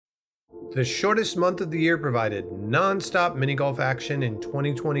The shortest month of the year provided non-stop mini golf action in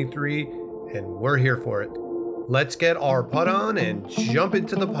 2023, and we're here for it. Let's get our putt on and jump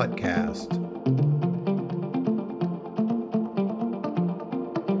into the Puttcast.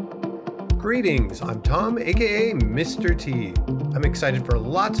 Greetings, I'm Tom, aka Mr. T. I'm excited for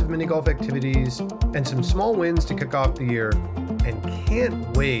lots of mini golf activities and some small wins to kick off the year, and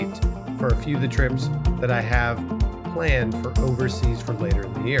can't wait for a few of the trips that I have planned for overseas for later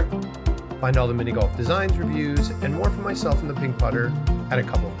in the year. Find all the mini golf designs, reviews, and more for myself and the Pink Putter at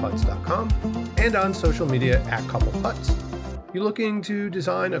acoupleofputts.com and on social media at coupleputts. You looking to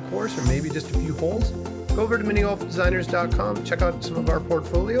design a course or maybe just a few holes? Go over to minigolfdesigners.com, check out some of our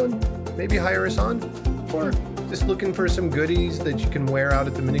portfolio, and maybe hire us on. Or just looking for some goodies that you can wear out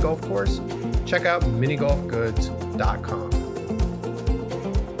at the mini golf course? Check out minigolfgoods.com.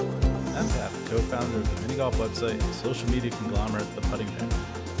 I'm Pat, co-founder of the mini golf website and social media conglomerate, The Putting Penguin.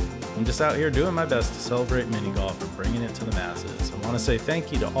 I'm just out here doing my best to celebrate mini golf and bringing it to the masses. I want to say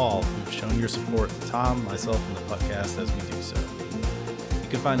thank you to all who've shown your support to Tom, myself, and the podcast as we do so. You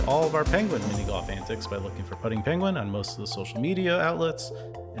can find all of our Penguin mini golf antics by looking for Putting Penguin on most of the social media outlets.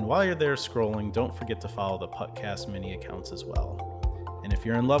 And while you're there scrolling, don't forget to follow the Puttcast mini accounts as well. And if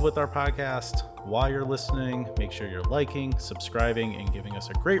you're in love with our podcast, while you're listening, make sure you're liking, subscribing, and giving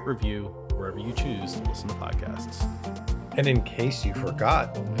us a great review wherever you choose to listen to podcasts. And in case you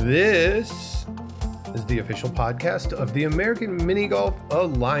forgot, this is the official podcast of the American Mini Golf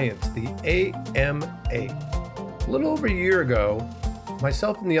Alliance, the AMA. A little over a year ago,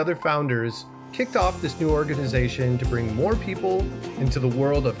 myself and the other founders kicked off this new organization to bring more people into the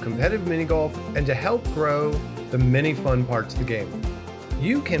world of competitive mini golf and to help grow the many fun parts of the game.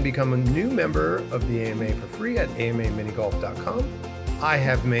 You can become a new member of the AMA for free at amaminigolf.com. I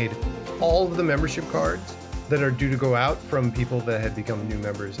have made all of the membership cards that are due to go out from people that had become new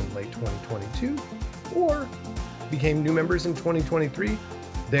members in late 2022 or became new members in 2023.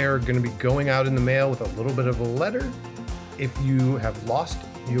 They're going to be going out in the mail with a little bit of a letter. If you have lost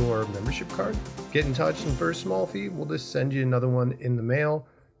your membership card, get in touch, and for a small fee, we'll just send you another one in the mail.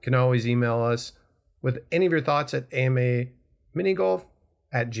 You can always email us with any of your thoughts at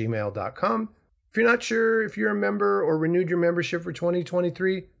amaminigolf@gmail.com. If you're not sure if you're a member or renewed your membership for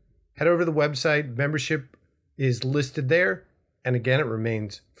 2023, head over to the website. Membership is listed there. And again, it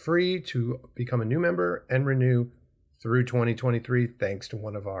remains free to become a new member and renew through 2023, thanks to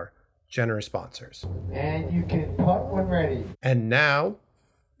one of our generous sponsors. And you can putt when ready. And now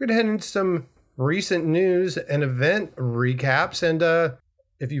we're going to head into some recent news and event recaps. And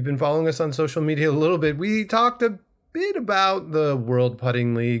if you've been following us on social media a little bit, we talked a bit about the World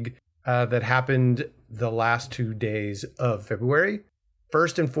Putting League that happened the last 2 days of February.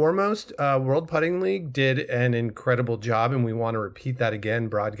 First and foremost, World Putting League did an incredible job, and we want to repeat that again,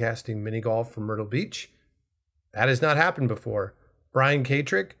 broadcasting mini golf from Myrtle Beach. That has not happened before. Brian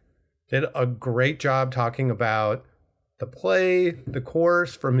Katrick did a great job talking about the play, the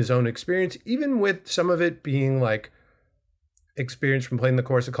course from his own experience, even with some of it being like experience from playing the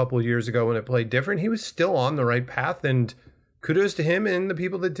course a couple of years ago when it played different. He was still on the right path, and kudos to him and the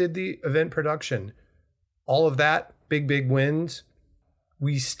people that did the event production. All of that, big wins.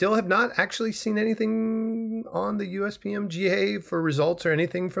 We still have not actually seen anything on the USPMGA for results or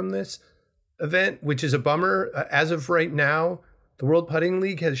anything from this event, which is a bummer. As of right now, the World Putting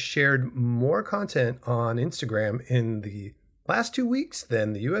League has shared more content on Instagram in the last 2 weeks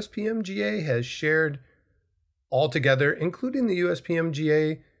than the USPMGA has shared altogether, including the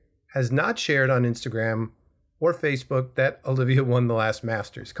USPMGA has not shared on Instagram or Facebook that Olivia won the last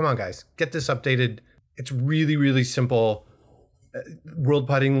Masters. Come on, guys, get this updated. It's really simple. World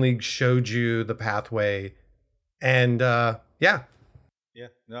Putting League showed you the pathway, and no, I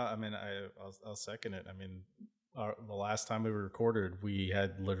mean, I'll second it. I mean, the last time we recorded, we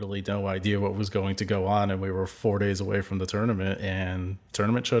had literally no idea what was going to go on, and we were 4 days away from the tournament, and the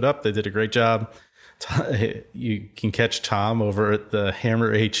tournament showed up. They did a great job. You can catch Tom over at the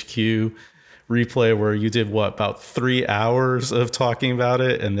Hammer HQ replay where you did about 3 hours of talking about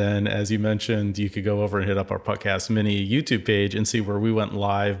it, and then as you mentioned, you could go over and hit up our Puttcast mini YouTube page and see where we went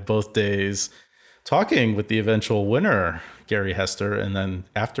live both days talking with the eventual winner, Gary Hester, and then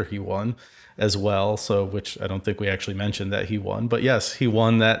after he won as well, so which I don't think we actually mentioned that he won, but yes, he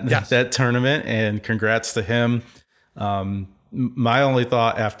won that tournament, and congrats to him. My only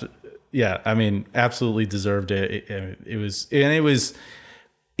thought after, I mean, absolutely deserved it.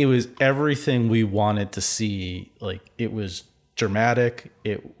 It was everything we wanted to see. Like, it was dramatic.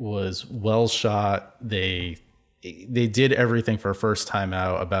 It was well shot. They did everything for a first time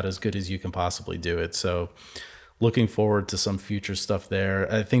out about as good as you can possibly do it. So looking forward to some future stuff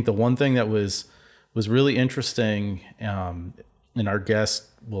there. I think the one thing that was really interesting, and our guest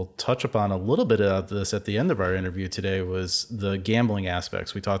will touch upon a little bit of this at the end of our interview today, was the gambling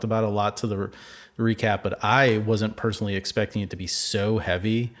aspects. We talked about a lot to the recap, but I wasn't personally expecting it to be so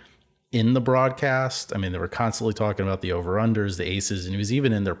heavy in the broadcast. I mean, they were constantly talking about the over-unders, the aces, and it was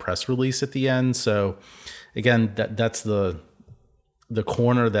even in their press release at the end. So again, that's the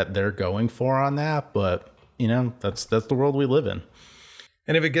corner that they're going for on that. But, you know, that's the world we live in.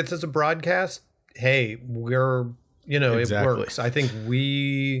 And if it gets us a broadcast, hey, we're, you know, exactly. It works. I think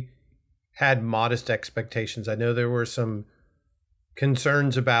we had modest expectations. I know there were some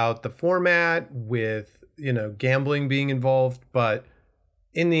concerns about the format with, you know, gambling being involved, but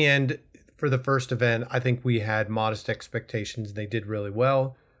in the end, for the first event, I think we had modest expectations. They did really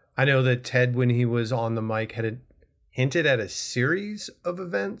well. I know that Ted, when he was on the mic, had hinted at a series of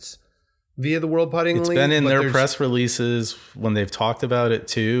events via the World Putting League. It's been in their press releases when they've talked about it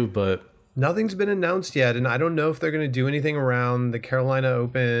too, but nothing's been announced yet. And I don't know if they're going to do anything around the Carolina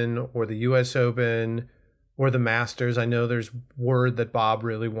Open or the US Open or the Masters. I know there's word that Bob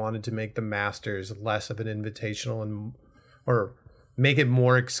really wanted to make the Masters less of an invitational or make it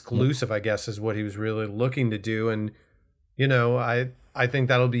more exclusive, I guess, is what he was really looking to do. And, you know, I think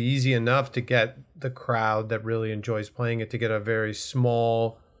that'll be easy enough to get the crowd that really enjoys playing it to get a very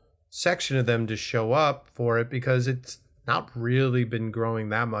small section of them to show up for it, because it's not really been growing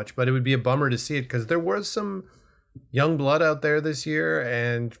that much. But it would be a bummer to see it, because there was some young blood out there this year,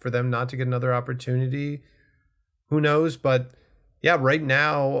 and for them not to get another opportunity, who knows? But yeah, right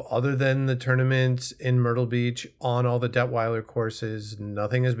now, other than the tournaments in Myrtle Beach on all the Detweiler courses,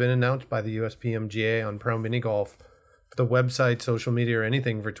 nothing has been announced by the USPMGA on Pro Mini Golf, the website, social media, or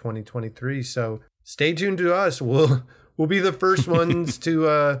anything for 2023. So stay tuned to us. We'll be the first ones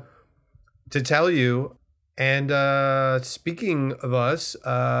to tell you. And speaking of us,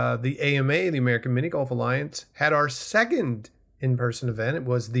 the AMA, the American Mini Golf Alliance, had our second in-person event. It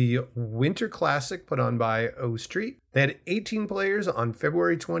was the Winter Classic put on by O Street. They had 18 players on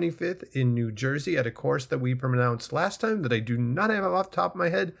February 25th in New Jersey at a course that we pronounced last time that I do not have off the top of my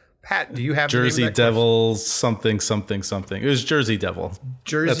head. Pat, do you have Jersey Devil something? It was Jersey Devil.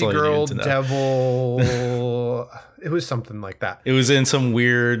 Jersey Girl Devil. It was something like that. It was in some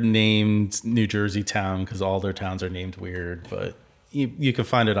weird named New Jersey town, because all their towns are named weird, but you can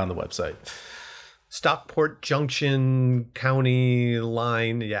find it on the website. Stockport Junction County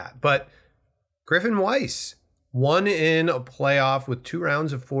line. Yeah. But Griffin Weiss won in a playoff with 2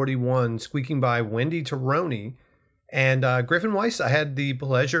 rounds of 41, squeaking by Wendy Taroni. And Griffin Weiss, I had the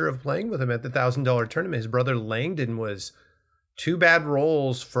pleasure of playing with him at the $1,000 tournament. His brother Langdon was 2 bad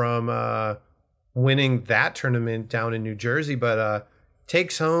rolls from winning that tournament down in New Jersey, but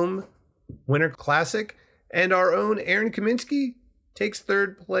takes home Winter Classic. And our own Aaron Kaminsky takes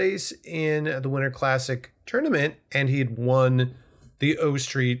 3rd place in the Winter Classic tournament, and he had won the O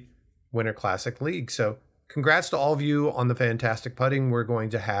Street Winter Classic League. So congrats to all of you on the fantastic putting. We're going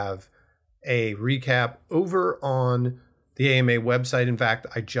to have a recap over on the AMA website. In fact,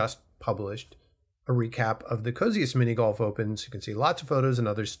 I just published a recap of the Coziest Mini Golf Opens. You can see lots of photos and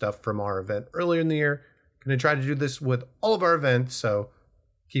other stuff from our event earlier in the year. Going to try to do this with all of our events, so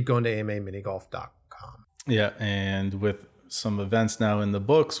keep going to amaminigolf.com. Yeah, and with some events now in the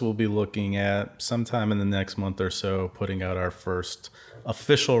books, we'll be looking at sometime in the next month or so, putting out our first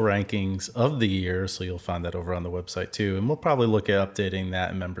official rankings of the year. So you'll find that over on the website too. And we'll probably look at updating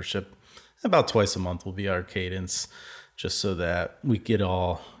that in membership about twice a month will be our cadence, just so that we get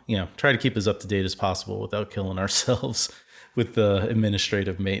all, you know, try to keep as up to date as possible without killing ourselves with the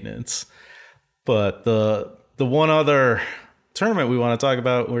administrative maintenance. But the one other tournament we want to talk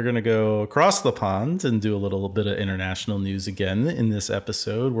about, we're going to go across the pond and do a little bit of international news again in this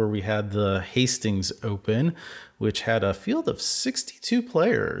episode, where we had the Hastings Open, which had a field of 62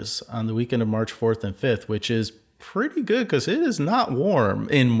 players on the weekend of March 4th and 5th, which is pretty good because it is not warm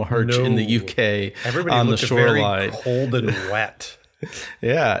in March in the UK. Everybody on the looked shoreline. Very cold and wet.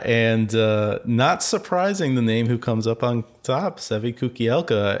 Yeah, and not surprising, the name who comes up on top, Sevi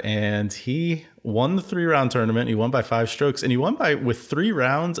Kukielka, and he won the 3-round tournament. He won by 5 strokes, and he won with 3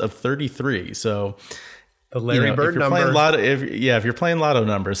 rounds of 33. So the Larry Bird number. If you're playing lotto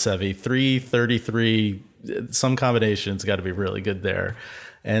numbers, Sevi, 333, some combinations got to be really good there.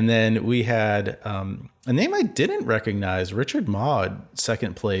 And then we had a name I didn't recognize, Richard Maud,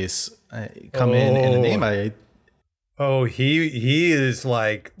 2nd place, come in, and a name I. Oh, he is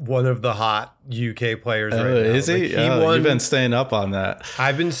like one of the hot UK players right now. Is he? Won. You've been staying up on that.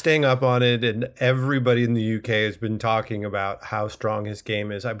 I've been staying up on it, and everybody in the UK has been talking about how strong his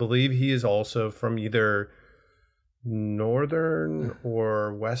game is. I believe he is also from either northern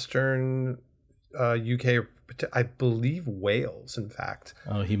or western UK. I believe Wales, in fact.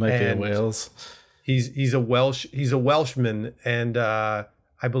 Oh, he might be in Wales. He's a Welshman, and I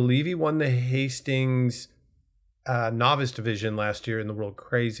believe he won the Hastings novice division last year in the World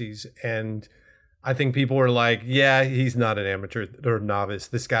Crazies. And I think people were like, yeah, he's not an amateur or novice.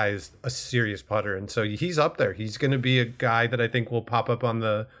 This guy is a serious putter. And so he's up there. He's going to be a guy that I think will pop up on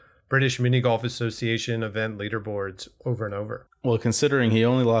the British Mini Golf Association event leaderboards over and over. Well, considering he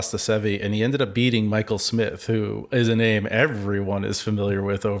only lost to Seve and he ended up beating Michael Smith, who is a name everyone is familiar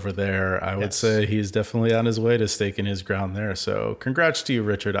with over there, I would say he's definitely on his way to staking his ground there. So congrats to you,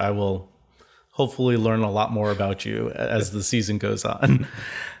 Richard. I will hopefully learn a lot more about you as the season goes on.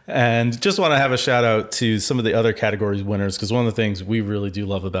 And just want to have a shout out to some of the other categories winners, because one of the things we really do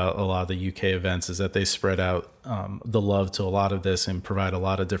love about a lot of the UK events is that they spread out the love to a lot of this and provide a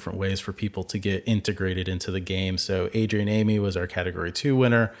lot of different ways for people to get integrated into the game. So Adrian Amy was our category 2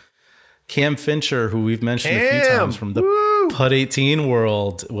 winner. Cam Fincher, who we've mentioned a few times from the Putt 18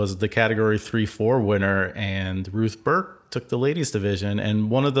 world, was the category 3-4 winner, and Ruth Burke took the ladies division. And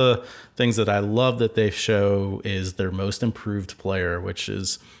one of the things that I love that they show is their most improved player, which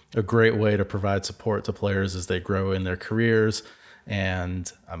is a great way to provide support to players as they grow in their careers. And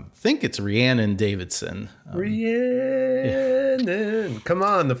I think it's Rhiannon Davidson. Rhiannon. Come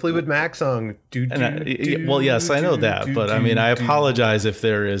on, the Fleetwood Mac song. Well, yes, I know that. But I mean, I apologize if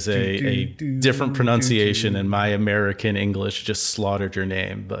there is a different pronunciation and my American English just slaughtered your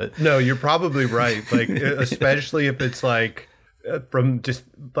name. But no, you're probably right. Like, especially if it's like from just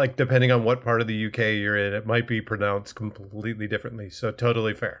like depending on what part of the UK you're in, it might be pronounced completely differently. So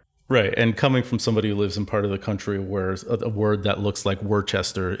totally fair. Right. And coming from somebody who lives in part of the country where a word that looks like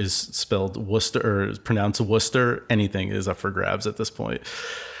Worcester is spelled Worcester or is pronounced Worcester, anything is up for grabs at this point.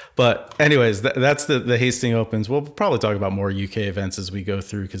 But anyways, that's the Hastings Opens. We'll probably talk about more UK events as we go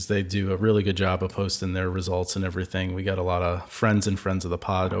through, because they do a really good job of posting their results and everything. We got a lot of friends of the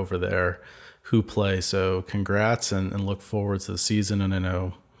pod over there who play. So congrats and look forward to the season. And I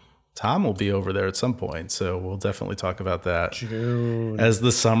know Tom will be over there at some point, so we'll definitely talk about that June as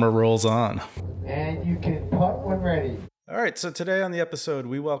the summer rolls on. And you can putt when ready. All right, so today on the episode,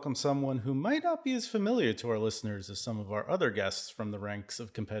 we welcome someone who might not be as familiar to our listeners as some of our other guests from the ranks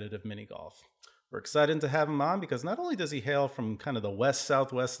of competitive mini golf. We're excited to have him on because not only does he hail from kind of the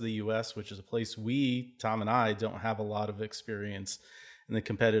west-southwest of the U.S., which is a place we, Tom and I, don't have a lot of experience in the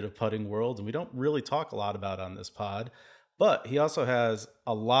competitive putting world, and we don't really talk a lot about on this pod. But he also has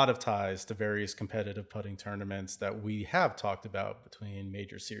a lot of ties to various competitive putting tournaments that we have talked about, between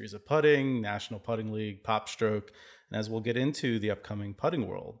Major Series of Putting, National Putting League, Pop Stroke, and as we'll get into the upcoming Putting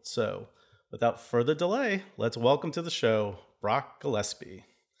World. So without further delay, let's welcome to the show, Brock Gillespie.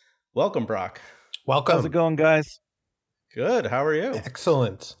 Welcome, Brock. Welcome. How's it going, guys? Good. How are you?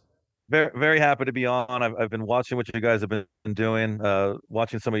 Excellent. Very, very happy to be on. I've been watching what you guys have been doing,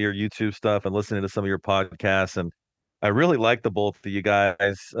 watching some of your YouTube stuff and listening to some of your podcasts, and I really like the both of you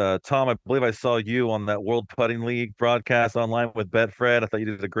guys. Tom, I believe I saw you on that World Putting League broadcast online with Betfred. I thought you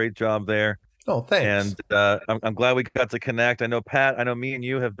did a great job there. Oh, thanks. And I'm glad we got to connect. I know, Pat, me and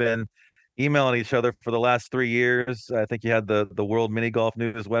you have been emailing each other for the last 3 years. I think you had the World Mini Golf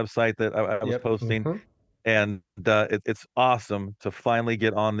News website that I was posting. Mm-hmm. And it's awesome to finally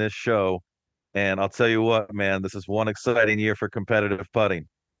get on this show. And I'll tell you what, man, this is one exciting year for competitive putting.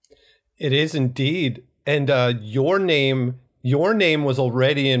 It is indeed. And your name was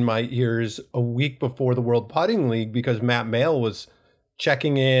already in my ears a week before the World Putting League, because Matt Mail was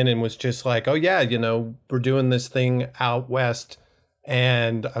checking in and was just like, oh yeah, we're doing this thing out west.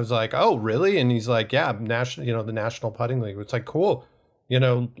 And I was like, oh really? And he's like, yeah, the National Putting League. It's like, cool.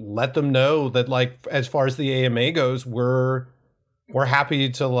 Let them know that, like, as far as the AMA goes, we're happy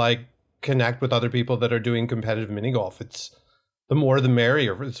to like connect with other people that are doing competitive mini golf. It's the more the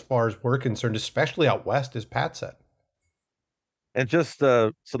merrier as far as we're concerned, especially out west, as Pat said. And just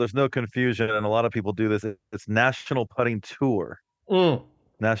so there's no confusion, and a lot of people do this, it's National Putting Tour.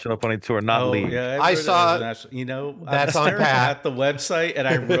 National Putting Tour, not league. Yeah, I saw that's on Pat at the website, and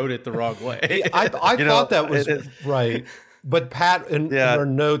I wrote it the wrong way. I thought that was right. But Pat in her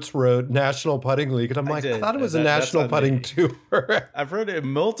notes wrote National Putting League, and I'm like, I thought it was a National Putting Tour. I've wrote it in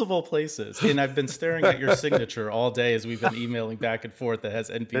multiple places, and I've been staring at your signature all day as we've been emailing back and forth that has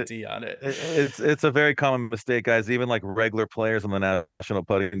NPT on it. It's a very common mistake, guys. Even like regular players on the National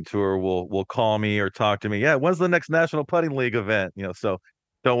Putting Tour will call me or talk to me. Yeah, when's the next National Putting League event? So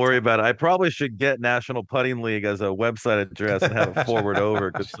don't worry about it. I probably should get National Putting League as a website address and have it forward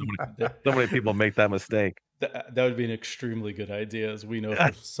over, because so many people make that mistake. That would be an extremely good idea, as we know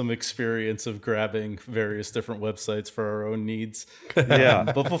from some experience of grabbing various different websites for our own needs. Yeah.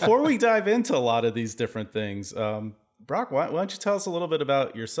 But before we dive into a lot of these different things, Brock, why don't you tell us a little bit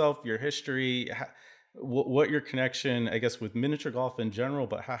about yourself, your history, what your connection, I guess, with miniature golf in general,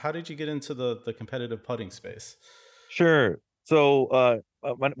 but how did you get into the competitive putting space? Sure. So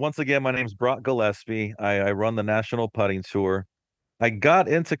once again, my name's Brock Gillespie. I run the National Putting Tour. I got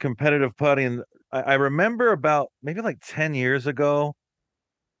into competitive putting. I remember about maybe like 10 years ago,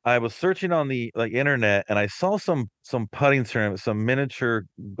 I was searching on the internet and I saw some putting tournament, some miniature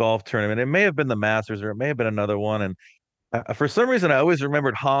golf tournament. It may have been the Masters or it may have been another one. And for some reason, I always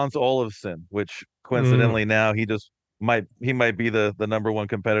remembered Hans Olafsson, which coincidentally now he might be the number one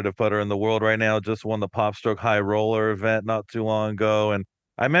competitive putter in the world right now. Just won the PopStroke High Roller event not too long ago, and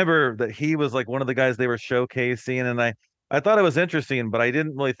I remember that he was like one of the guys they were showcasing, and I thought it was interesting, but I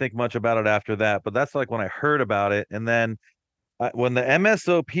didn't really think much about it after that. But that's like when I heard about it, and then when the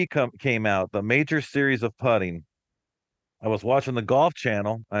MSOP came out, the Major Series of Putting, I was watching the Golf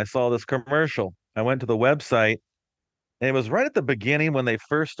Channel. And I saw this commercial. I went to the website and it was right at the beginning when they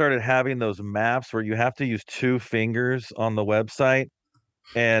first started having those maps where you have to use two fingers on the website.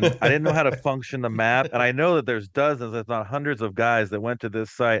 And I didn't know how to function the map. And I know that there's dozens, if not hundreds of guys that went to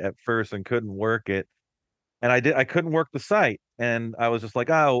this site at first and couldn't work it. And I couldn't work the site. And I was just like,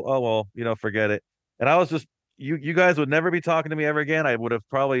 oh well, forget it. And I was just you guys would never be talking to me ever again. I would have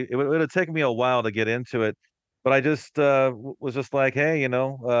probably it would have taken me a while to get into it. But I just was just like, hey,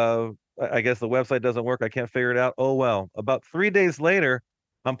 I guess the website doesn't work. I can't figure it out. Oh well. About 3 days later,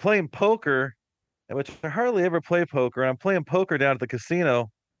 I'm playing poker, which I hardly ever play poker. And I'm playing poker down at the casino.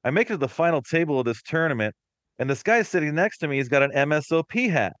 I make it to the final table of this tournament, and this guy sitting next to me, he's got an MSOP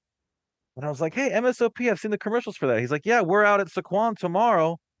hat. And I was like, hey, MSOP, I've seen the commercials for that. He's like, yeah, we're out at Saquon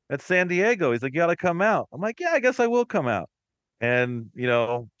tomorrow at San Diego. He's like, you got to come out. I'm like, yeah, I guess I will come out. And,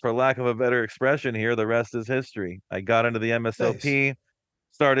 for lack of a better expression here, the rest is history. I got into the MSOP. Nice.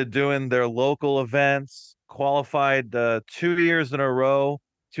 Started doing their local events, qualified 2 years in a row,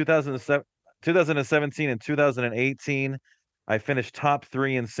 2017 and 2018. I finished top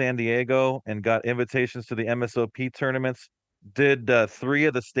 3 in San Diego and got invitations to the MSOP tournaments. Did 3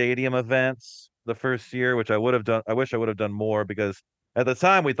 of the stadium events the first year, which I would have done. I wish I would have done more because at the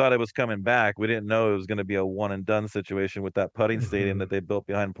time we thought it was coming back. We didn't know it was going to be a one and done situation with that putting stadium that they built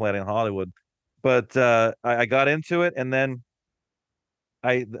behind Planet Hollywood. But I got into it, and then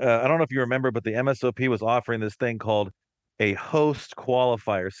I don't know if you remember, but the MSOP was offering this thing called a host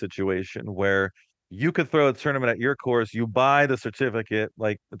qualifier situation where you could throw a tournament at your course. You buy the certificate,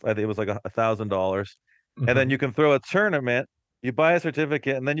 like I think it was like $1,000. And then you can throw a tournament, you buy a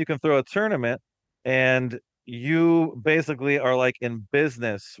certificate, and then you can throw a tournament, and you basically are like in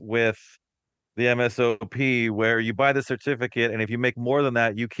business with the MSOP where you buy the certificate, and if you make more than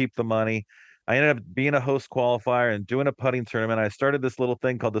that, you keep the money. I ended up being a host qualifier and doing a putting tournament. I started this little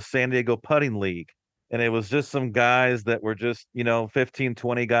thing called the San Diego Putting League. And it was just some guys that were just, 15,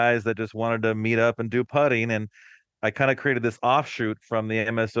 20 guys that just wanted to meet up and do putting. And I kind of created this offshoot from the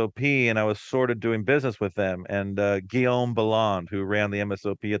MSOP, and I was sort of doing business with them. And Guillaume Balland, who ran the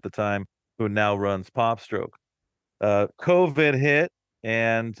MSOP at the time, who now runs PopStroke. COVID hit,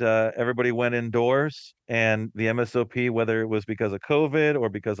 and everybody went indoors. And the MSOP, whether it was because of COVID or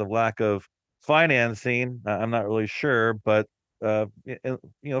because of lack of financing, I'm not really sure, but for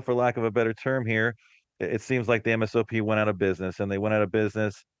lack of a better term here, it seems like the MSOP went out of business, and they went out of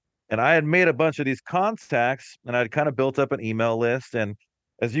business. And I had made a bunch of these contacts, and I'd kind of built up an email list. And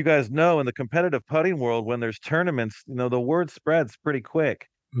as you guys know, in the competitive putting world, when there's tournaments, the word spreads pretty quick.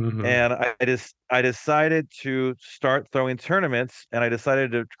 And I decided to start throwing tournaments, and I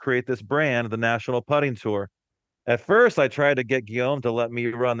decided to create this brand, the National Putting Tour. At first, I tried to get Guillaume to let me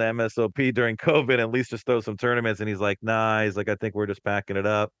run the MSOP during COVID and at least just throw some tournaments. And he's like, nah, he's like, I think we're just packing it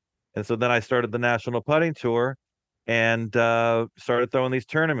up. And so then I started the National Putting Tour and started throwing these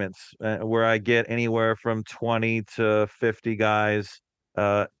tournaments where I get anywhere from 20 to 50 guys,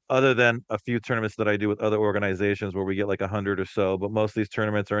 other than a few tournaments that I do with other organizations where we get like 100 or so. But most of these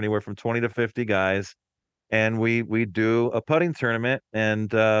tournaments are anywhere from 20 to 50 guys. And we do a putting tournament.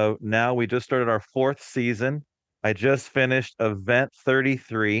 And now we just started our 4th season. I just finished event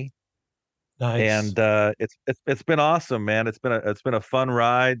 33. Nice. And it's been awesome, man. It's been a fun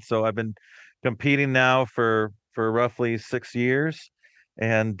ride. So I've been competing now for roughly 6 years,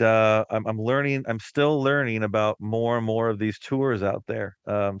 and I'm still learning about more and more of these tours out there.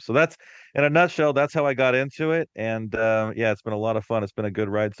 So that's, in a nutshell, that's how I got into it. And yeah, it's been a lot of fun. It's been a good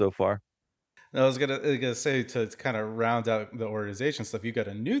ride so far. I was gonna say, to kind of round out the organization stuff, you got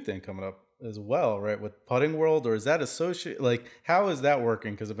a new thing coming up as well, right? With Putting World, or is that associated? Like, how is that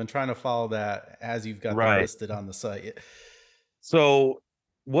working? Because I've been trying to follow that as you've got them listed on the site. So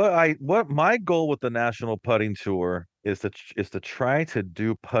what my goal with the National Putting Tour is to try to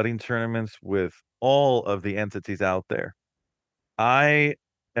do putting tournaments with all of the entities out there. I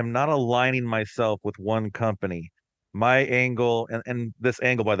am not aligning myself with one company. My angle, and this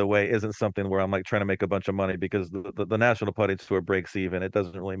angle, by the way, isn't something where I'm like trying to make a bunch of money, because the National Putting Tour breaks even. It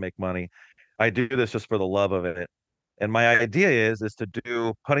doesn't really make money. I do this just for the love of it. And my idea is to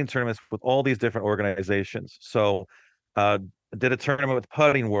do putting tournaments with all these different organizations. So I did a tournament with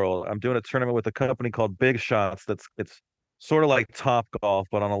Putting World. I'm doing a tournament with a company called Big Shots. It's sort of like Top Golf,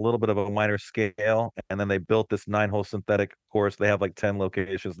 but on a little bit of a minor scale. And then they built this 9-hole synthetic course. They have like 10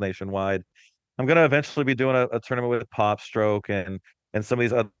 locations nationwide. I'm gonna eventually be doing a tournament with PopStroke and some of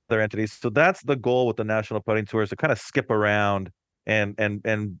these other entities. So that's the goal with the National Putting Tour, is to kind of skip around and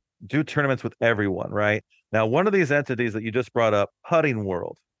do tournaments with everyone, right? Now, one of these entities that you just brought up, Putting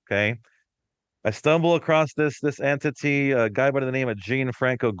World, okay? I stumble across this entity, a guy by the name of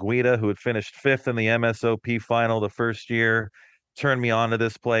Gianfranco Guida, who had finished 5th in the MSOP final the first year, turned me on to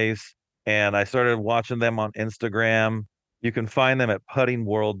this place, and I started watching them on Instagram. You can find them at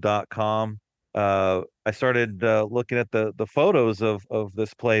puttingworld.com. I started looking at the photos of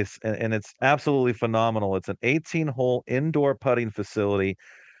this place, and it's absolutely phenomenal. It's an 18-hole indoor putting facility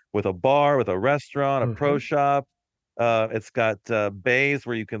with a bar, with a restaurant, a pro shop. It's got bays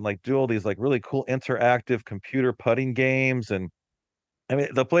where you can like do all these like really cool interactive computer putting games, and I mean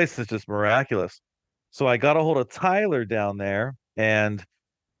the place is just miraculous. So I got a hold of Tyler down there, and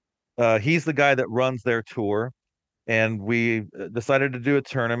he's the guy that runs their tour, and we decided to do a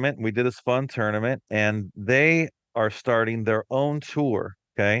tournament. We did this fun tournament, and they are starting their own tour.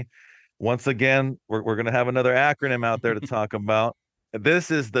 Okay, once again, we're going to have another acronym out there to talk about.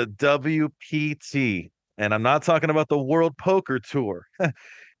 This is the WPT, and I'm not talking about the World Poker Tour. It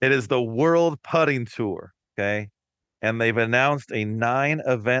is the World Putting Tour, okay? And they've announced a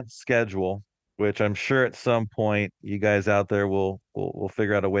 9-event schedule, which I'm sure at some point you guys out there will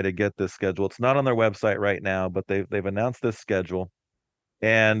figure out a way to get this schedule. It's not on their website right now, but they've announced this schedule.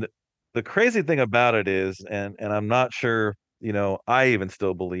 And the crazy thing about it is, and I'm not sure, I even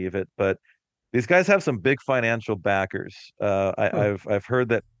still believe it, but these guys have some big financial backers. I've heard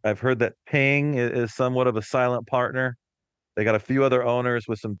that Ping is somewhat of a silent partner. They got a few other owners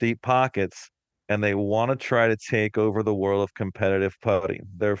with some deep pockets, and they want to try to take over the world of competitive putting.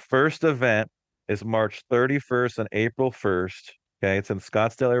 Their first event is March 31st and April 1st. Okay, it's in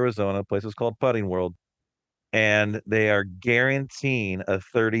Scottsdale, Arizona. The place is called Putting World, and they are guaranteeing a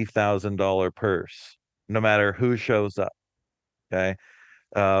 $30,000 purse, no matter who shows up. Okay.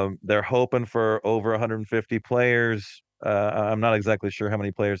 They're hoping for over 150 players. I'm not exactly sure how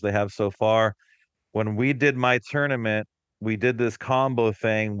many players they have so far. When we did my tournament, we did this combo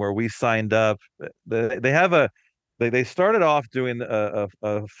thing where we signed up. They started off doing a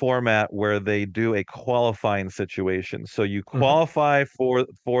format where they do a qualifying situation. So you qualify for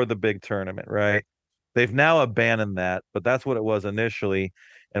the big tournament, right? They've now abandoned that, but that's what it was initially.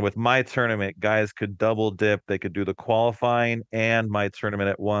 And with my tournament, guys could double dip. They could do the qualifying and my tournament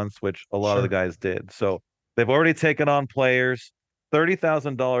at once, which a lot of the guys did. So they've already taken on players,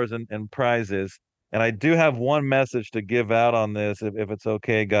 $30,000 in prizes. And I do have one message to give out on this, if it's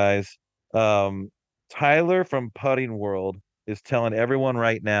okay, guys. Tyler from Putting World is telling everyone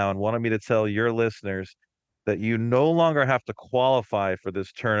right now, and wanted me to tell your listeners, that you no longer have to qualify for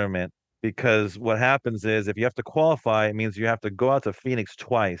this tournament. Because what happens is, if you have to qualify, it means you have to go out to Phoenix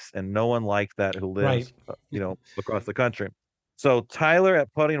twice, and no one like that who lives, across the country. So Tyler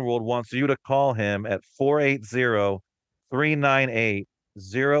at Putting World wants you to call him at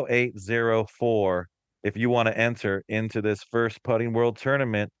 480-398-0804 if you want to enter into this first Putting World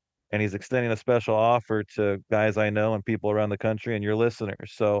tournament. And he's extending a special offer to guys I know and people around the country and your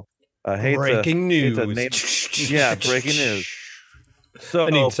listeners. So breaking news. Breaking news. So I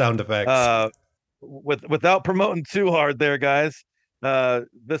need sound effects. Without promoting too hard there, guys.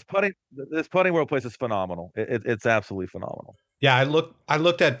 This putting world place is phenomenal. It's absolutely phenomenal. Yeah, I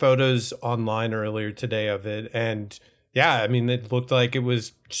looked at photos online earlier today of it, and yeah, I mean, it looked like it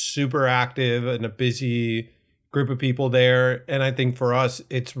was super active and a busy group of people there. And I think for us,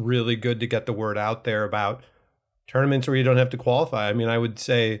 it's really good to get the word out there about tournaments where you don't have to qualify. I mean, I would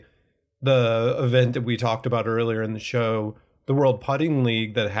say the event that we talked about earlier in the show, the World Putting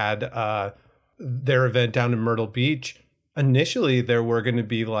League, that had their event down in Myrtle Beach, initially there were going to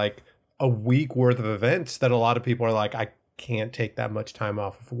be like a week worth of events that a lot of people are like, I can't take that much time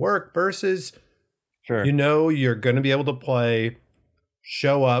off of work, versus, you're going to be able to play,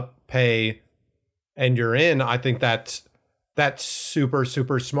 show up, pay and you're in. I think that's super,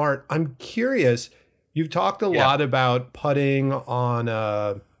 super smart. I'm curious. You've talked a lot about putting on,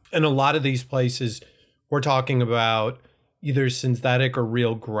 in a lot of these places, we're talking about either synthetic or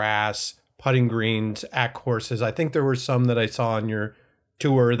real grass putting greens at courses. I think there were some that I saw on your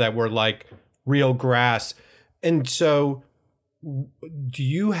tour that were like real grass. And so do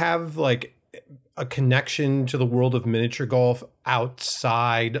you have like a connection to the world of miniature golf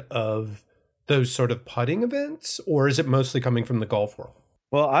outside of those sort of putting events, or is it mostly coming from the golf world?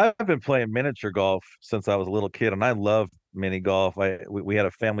 Well, I've been playing miniature golf since I was a little kid, and I loved mini golf. We had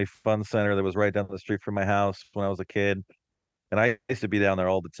a family fun center that was right down the street from my house when I was a kid, and I used to be down there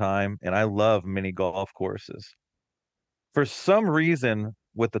all the time. And I love mini golf courses. For some reason,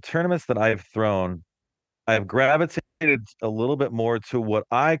 with the tournaments that I've thrown, I've gravitated a little bit more to what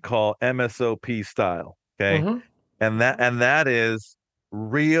I call MSOP style. Okay, Mm-hmm. and that is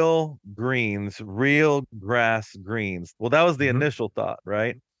real greens, real grass greens. Well, that was the Mm-hmm. initial thought,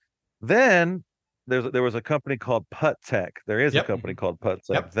 right? Then there was a company called Putt Tech. There is a Yep. company called Putt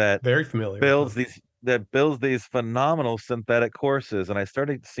Tech Yep. that Very familiar with builds them. these phenomenal synthetic courses. And I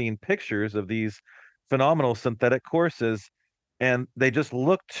started seeing pictures of these phenomenal synthetic courses, and they just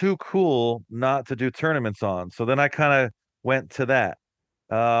look too cool not to do tournaments on. So then I kind of went to that.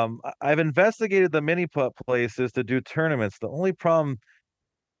 I've investigated the mini putt places to do tournaments. The only problem,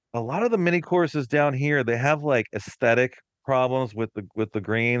 a lot of the mini courses down here, they have like aesthetic problems with the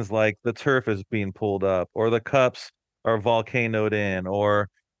greens, like the turf is being pulled up, or the cups are volcanoed in, or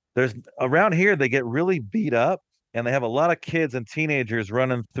there's around here they get really beat up, and they have a lot of kids and teenagers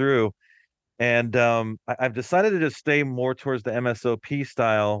running through. And I've decided to just stay more towards the MSOP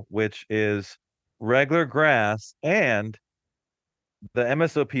style, which is regular grass, and the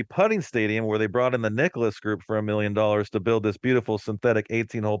MSOP putting stadium where they brought in the Nicholas Group for $1 million to build this beautiful synthetic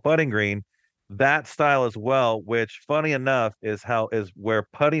 18-hole putting green. That style as well, which funny enough is where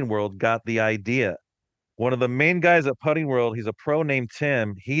Putting World got the idea. One of the main guys at Putting World, he's a pro named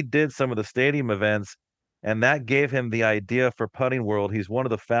Tim. He did some of the stadium events, and that gave him the idea for Putting World. He's one of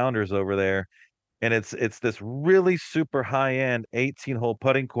the founders over there, and it's this really super high end 18-hole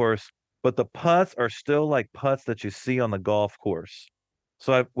putting course, but the putts are still like putts that you see on the golf course.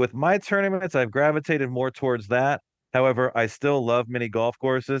 So with my tournaments, I've gravitated more towards that. However, I still love mini golf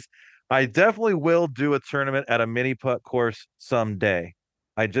courses. I definitely will do a tournament at a mini putt course someday.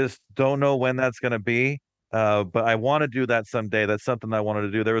 I just don't know when that's going to be. But I want to do that someday. That's something I wanted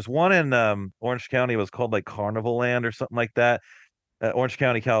to do. There was one in Orange County. It was called like Carnival Land or something like that. Orange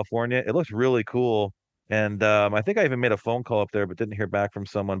County, California. It looks really cool. And I think I even made a phone call up there, but didn't hear back from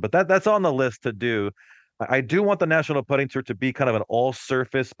someone. But that's on the list to do. I do want the National Putting Tour to be kind of an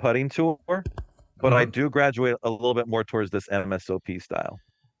all-surface putting tour, but I Uh-huh. do graduate a little bit more towards this MSOP style.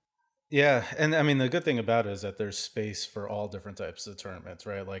 Yeah, and I mean the good thing about it is that there's space for all different types of tournaments,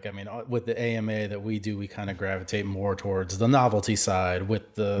 right? Like I mean, with the AMA that we do, we kind of gravitate more towards the novelty side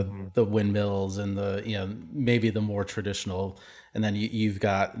with Mm-hmm. the windmills and the maybe the more traditional, and then you've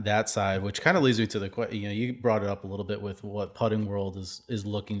got that side, which kind of leads me to the question. You brought it up a little bit with what Putting World is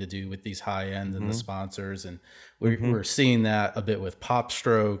looking to do with these high end and the Mm-hmm. sponsors, and Mm-hmm. we're seeing that a bit with Pop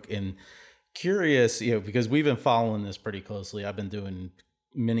Stroke. And curious, because we've been following this pretty closely. I've been doing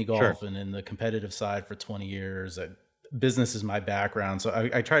mini Sure. golf and in the competitive side for 20 years. Business is my background. So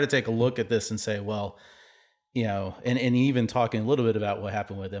I try to take a look at this and say, well, and even talking a little bit about what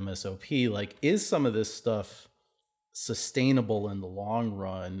happened with MSOP, like, is some of this stuff sustainable in the long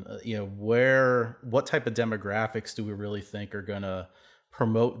run? What type of demographics do we really think are going to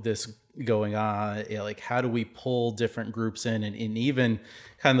promote this going on? Like, how do we pull different groups in? And even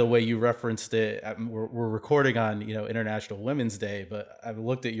kind of the way you referenced it, we're recording on International Women's Day, but I've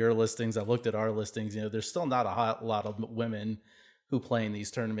looked at your listings, I've looked at our listings. There's still not a lot of women who play in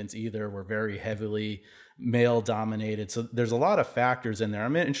these tournaments either. We're very heavily male dominated, so there's a lot of factors in there.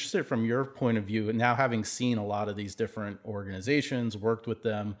 I'm interested from your point of view, and now having seen a lot of these different organizations, worked with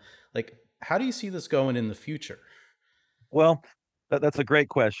them, like, how do you see this going in the future? Well, that's a great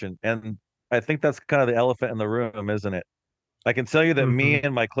question. And I think that's kind of the elephant in the room, isn't it? I can tell you that Mm-hmm. me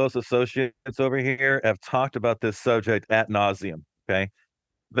and my close associates over here have talked about this subject ad nauseum. Okay.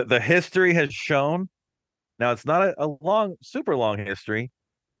 The history has shown, now it's not a long, super long history,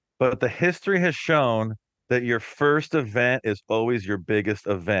 but the history has shown that your first event is always your biggest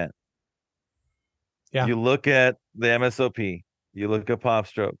event. Yeah. You look at the MSOP, you look at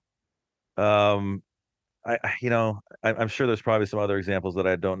PopStroke. Um, I'm sure there's probably some other examples that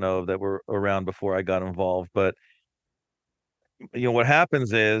I don't know that were around before I got involved, but what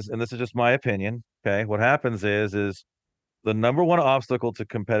happens is, and this is just my opinion, okay, what happens is the number one obstacle to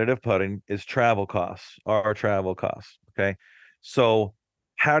competitive putting is travel costs, our travel costs. Okay. So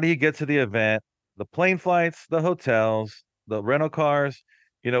how do you get to the event? The plane flights, the hotels, the rental cars.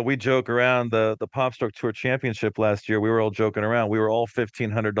 We joke around the PopStroke Tour Championship last year. We were all joking around. We were all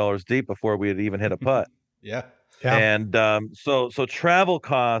 $1,500 deep before we had even hit a putt. Yeah. And so travel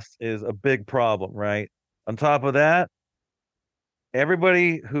costs is a big problem, right? On top of that,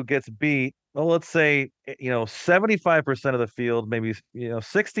 everybody who gets beat, well, let's say 75% of the field, maybe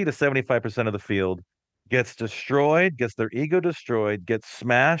 60 to 75% of the field gets destroyed, gets their ego destroyed, gets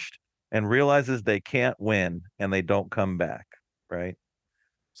smashed, and realizes they can't win, and they don't come back, right?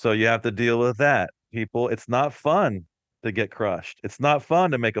 So you have to deal with that. People, it's not fun to get crushed. It's not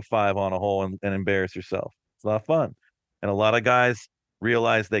fun to make a 5 on a hole and embarrass yourself. It's not fun. And a lot of guys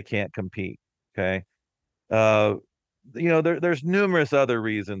realize they can't compete. Okay. There's numerous other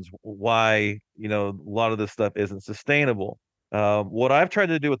reasons why, a lot of this stuff isn't sustainable. What I've tried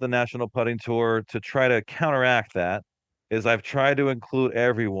to do with the National Putting Tour to try to counteract that is I've tried to include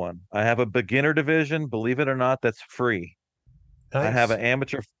everyone. I have a beginner division, believe it or not, that's free. Nice. I have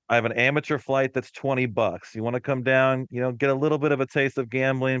an amateur flight that's $20. You want to come down, get a little bit of a taste of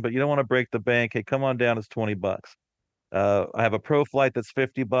gambling, but you don't want to break the bank. Hey, come on down. It's $20. I have a pro flight that's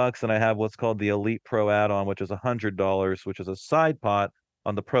 $50, and I have what's called the Elite Pro add-on, which is $100, which is a side pot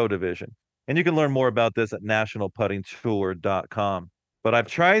on the pro division. And you can learn more about this at nationalputtingtour.com. But I've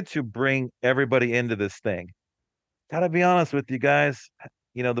tried to bring everybody into this thing. Gotta be honest with you guys.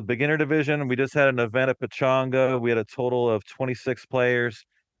 The beginner division, we just had an event at Pechanga. We had a total of 26 players,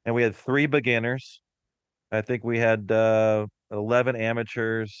 and we had 3 beginners. I think we had 11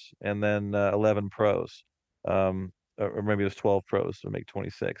 amateurs and then 11 pros. Or maybe it was 12 pros to make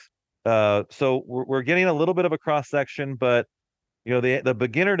 26. So we're getting a little bit of a cross section, but the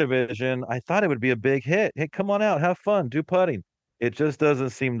beginner division, I thought it would be a big hit. Hey, come on out, have fun, do putting. It just doesn't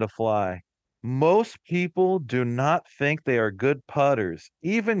seem to fly. Most people do not think they are good putters.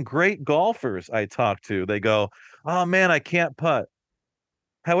 Even great golfers I talk to, they go, "Oh man, I can't putt."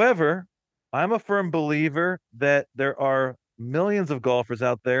 However, I'm a firm believer that there are millions of golfers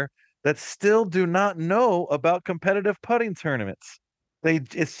out there that still do not know about competitive putting tournaments.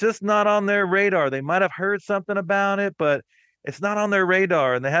 It's just not on their radar. They might have heard something about it, but it's not on their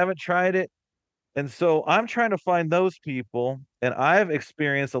radar and they haven't tried it. And so I'm trying to find those people, and I've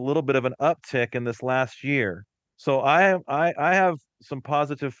experienced a little bit of an uptick in this last year. So I have some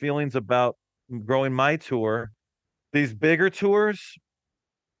positive feelings about growing my tour. These bigger tours,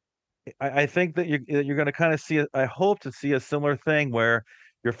 I think that you're going to kind of see, I hope to see a similar thing where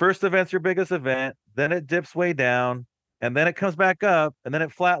your first event's your biggest event, then it dips way down, and then it comes back up, and then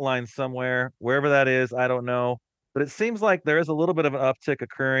it flatlines somewhere, wherever that is, I don't know. But it seems like there is a little bit of an uptick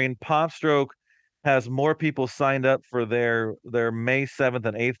occurring. PopStroke has more people signed up for their May 7th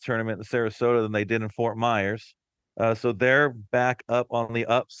and 8th tournament in Sarasota than they did in Fort Myers. So they're back up on the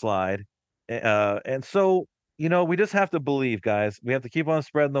upslide. And so, we just have to believe, guys. We have to keep on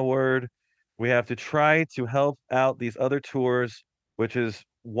spreading the word. We have to try to help out these other tours, which is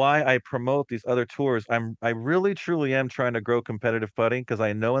why I promote these other tours. I really, truly am trying to grow competitive putting because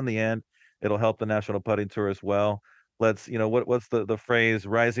I know in the end it'll help the National Putting Tour as well. What's the phrase?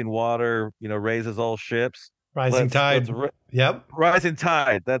 Rising water, raises all ships. Rising tide. Yep. Rising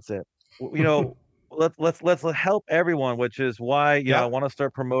tide. That's it. Let's help everyone, which is why I want to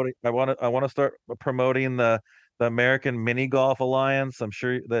start promoting. I want to start promoting the American Mini Golf Alliance. I'm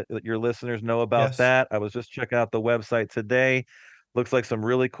sure that your listeners know about that. I was just checking out the website today. Looks like some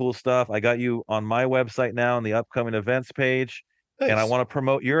really cool stuff. I got you on my website now on the upcoming events page. Nice. And I want to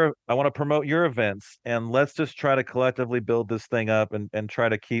promote your events, and let's just try to collectively build this thing up and try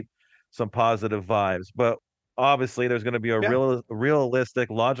to keep some positive vibes. But obviously there's going to be a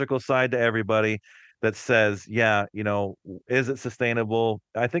realistic, logical side to everybody that says, is it sustainable?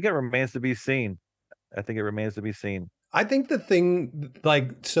 I think it remains to be seen. I think the thing,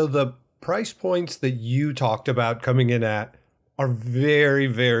 so the price points that you talked about coming in at are very,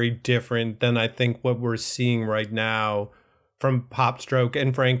 very different than I think what we're seeing right now from PopStroke,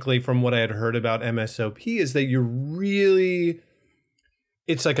 and frankly, from what I had heard about MSOP, is that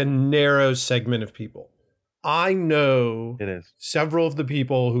it's like a narrow segment of people. I know it is several of the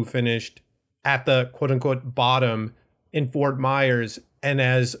people who finished at the quote unquote bottom in Fort Myers. And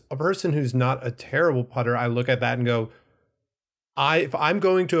as a person who's not a terrible putter, I look at that and go, if I'm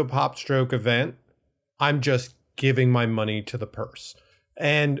going to a PopStroke event, I'm just giving my money to the purse.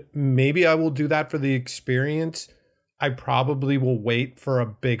 And maybe I will do that for the experience. I probably will wait for a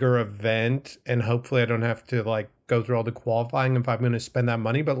bigger event, and hopefully I don't have to go through all the qualifying if I'm going to spend that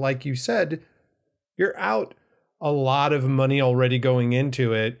money. But like you said, you're out a lot of money already going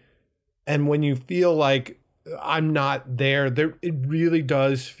into it. And when you feel like I'm not there, it really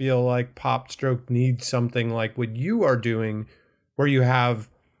does feel like PopStroke needs something like what you are doing, where you have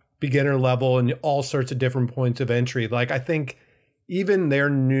beginner level and all sorts of different points of entry. Like, I think even their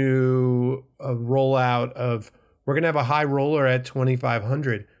new rollout of, we're going to have a high roller at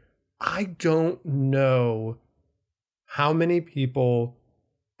 2,500. I don't know how many people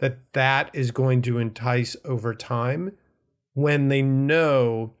that is going to entice over time when they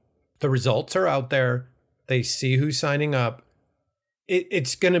know the results are out there. They see who's signing up.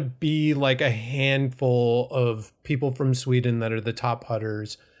 It's going to be like a handful of people from Sweden that are the top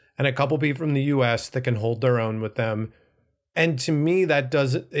putters and a couple people from the US that can hold their own with them. And to me,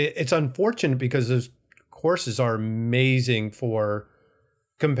 it's unfortunate because those courses are amazing for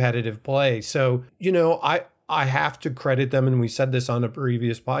competitive play. So, I have to credit them. And we said this on a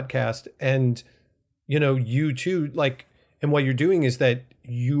previous podcast. And, you too, like, and what you're doing is that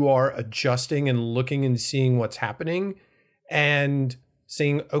you are adjusting and looking and seeing what's happening and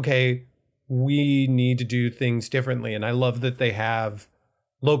saying, okay, we need to do things differently. And I love that they have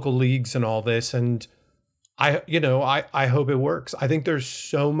local leagues and all this. And I hope it works. I think there's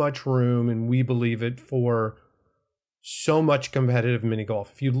so much room, and we believe it, for so much competitive mini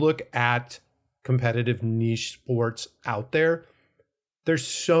golf. If you look at competitive niche sports out there, there's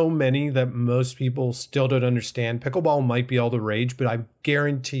so many that most people still don't understand. Pickleball might be all the rage, but I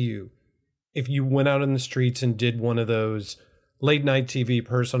guarantee you, if you went out in the streets and did one of those late night TV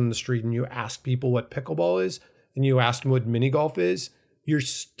person on the street and you asked people what pickleball is and you asked them what mini golf is, you're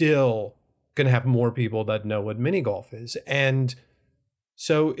still going to have more people that know what mini golf is. And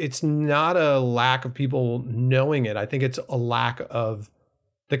so it's not a lack of people knowing it. I think it's a lack of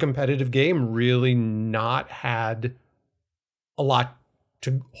the competitive game really not had a lot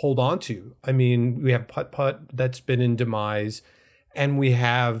to hold on to. I mean, we have putt-putt that's been in demise, and we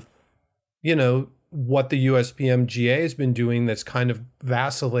have, what the USPMGA has been doing that's kind of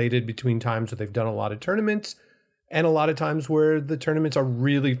vacillated between times where they've done a lot of tournaments and a lot of times where the tournaments are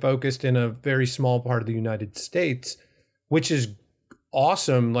really focused in a very small part of the United States, which is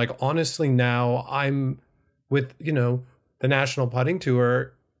awesome. Like, honestly, now I'm with, the National Putting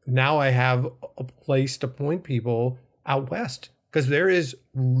Tour. Now I have a place to point people out west, because there is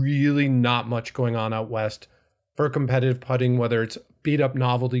really not much going on out west for competitive putting, whether it's beat up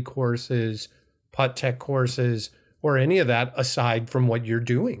novelty courses, putt tech courses, or any of that aside from what you're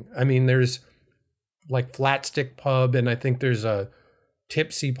doing. I mean, there's like Flat Stick Pub, and I think there's a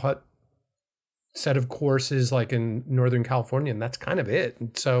Tipsy Putt set of courses like in Northern California, and that's kind of it.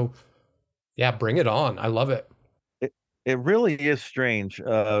 And so, yeah, bring it on. I love it. It really is strange.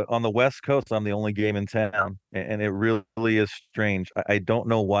 On the West Coast, I'm the only game in town, and it really is strange. I don't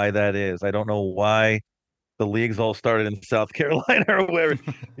know why that is. I don't know why the leagues all started in South Carolina or where,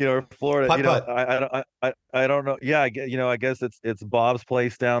 or Florida. I don't know. Yeah, I guess it's Bob's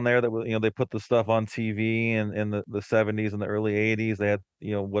place down there that they put the stuff on TV in the 70s and the early 80s. They had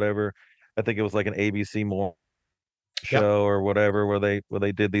whatever. I think it was like an ABC More show or whatever where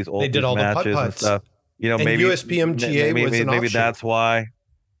they did these old all matches the and stuff. And maybe USPMGA was an maybe offshoot. that's why.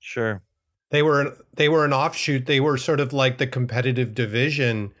 Sure. They were an offshoot. They were sort of like the competitive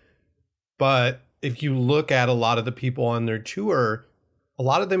division. But if you look at a lot of the people on their tour, a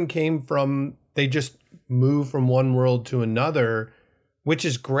lot of them they just moved from one world to another, which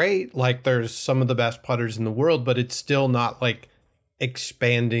is great. Like, there's some of the best putters in the world, but it's still not like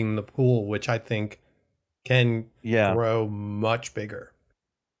expanding the pool, which I think can grow much bigger.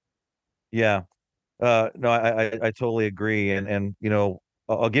 Yeah. No, I totally agree. And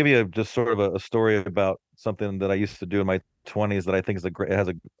I'll give you just sort of a story about something that I used to do in my 20s that I think has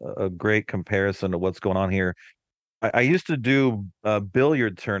a great comparison to what's going on here. I used to do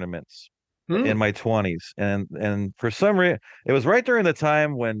billiard tournaments in my 20s, and for some reason it was right during the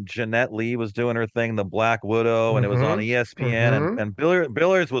time when Jeanette Lee was doing her thing, the Black Widow, and it was on ESPN, and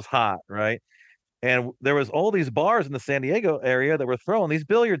billiards was hot, right? And there was all these bars in the San Diego area that were throwing these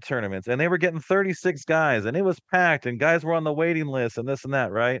billiard tournaments, and they were getting 36 guys, and it was packed, and guys were on the waiting list and this and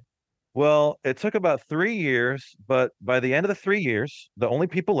that, right? Well, it took about 3 years, but by the end of the 3 years, the only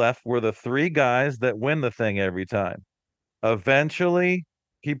people left were the 3 guys that win the thing every time. Eventually,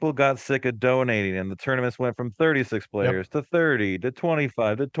 people got sick of donating, and the tournaments went from 36 players to 30 to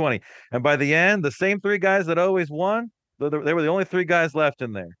 25 to 20. And by the end, the same 3 guys that always won, they were the only 3 guys left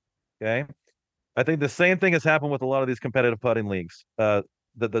in there. Okay. I think the same thing has happened with a lot of these competitive putting leagues. The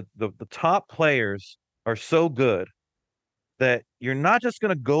top players are so good that you're not just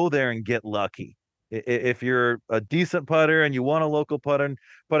going to go there and get lucky. If you're a decent putter and you want a local putting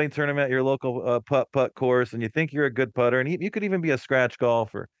tournament, your local putt course, and you think you're a good putter, and you could even be a scratch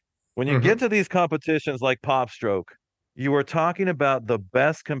golfer. When you get to these competitions like PopStroke, you are talking about the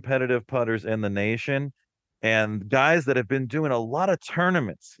best competitive putters in the nation and guys that have been doing a lot of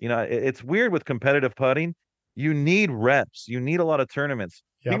tournaments. It's weird with competitive putting. You need reps. You need a lot of tournaments.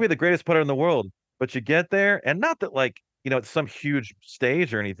 You can be the greatest putter in the world, but you get there, and not that it's some huge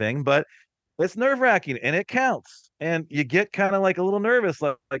stage or anything, but it's nerve-wracking and it counts. And you get kind of like a little nervous,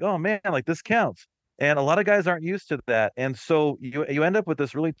 like, oh man, like this counts. And a lot of guys aren't used to that. And so you end up with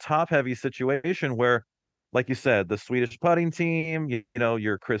this really top-heavy situation where, like you said, the Swedish putting team,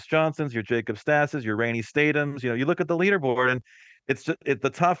 your Chris Johnsons, your Jacob Stasses, your Rainey Statums, you look at the leaderboard and it's just the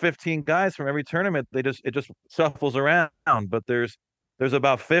top 15 guys from every tournament. It just shuffles around, but there's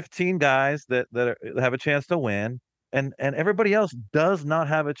about 15 guys that have a chance to win, and everybody else does not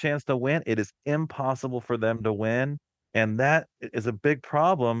have a chance to win. It is impossible for them to win, and that is a big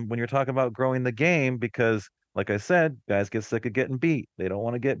problem when you're talking about growing the game because, like I said, guys get sick of getting beat. They don't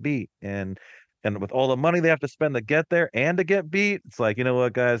want to get beat, and with all the money they have to spend to get there and to get beat, it's like, you know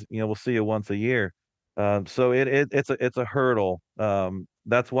what, guys, we'll see you once a year. So it's a hurdle.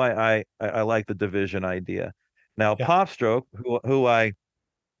 That's why I like the division idea. Now, PopStroke, who I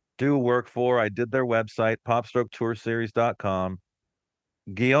do work for, I did their website, popstroketourseries.com.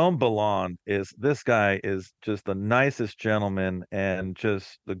 Guillaume Ballon this guy is just the nicest gentleman and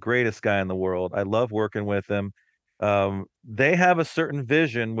just the greatest guy in the world. I love working with him. They have a certain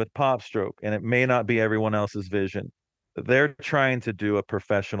vision with PopStroke, and it may not be everyone else's vision. They're trying to do a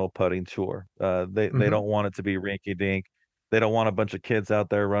professional putting tour. They don't want it to be rinky dink. They don't want a bunch of kids out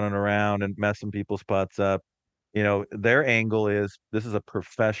there running around and messing people's putts up. Their angle is this is a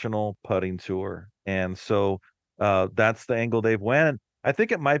professional putting tour. And so that's the angle they've went. I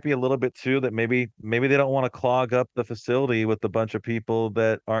think it might be a little bit too that maybe they don't want to clog up the facility with a bunch of people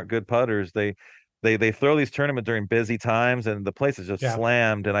that aren't good putters. They throw these tournaments during busy times and the place is just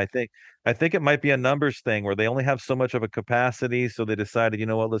slammed. And I think it might be a numbers thing where they only have so much of a capacity. So they decided, you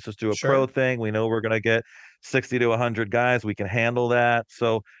know what, let's just do a pro thing. We know we're going to get 60 to 100 guys. We can handle that.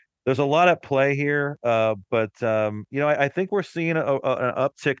 So there's a lot at play here. But I think we're seeing an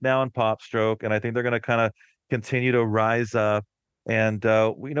uptick now in PopStroke, and I think they're going to kind of continue to rise up. And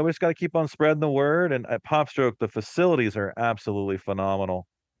we just got to keep on spreading the word. And at PopStroke, the facilities are absolutely phenomenal.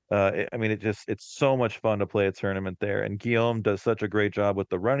 It's so much fun to play a tournament there. And Guillaume does such a great job with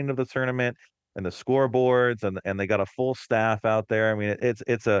the running of the tournament and the scoreboards, and they got a full staff out there. I mean,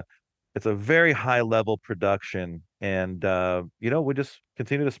 it's a very high level production, and we just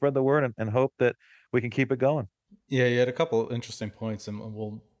continue to spread the word and hope that we can keep it going. Yeah, you had a couple of interesting points, and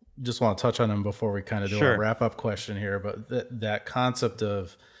we'll just want to touch on them before we kind of do a wrap up question here. But that concept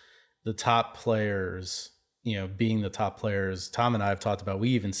of the top players, being the top players, Tom and I have talked about, we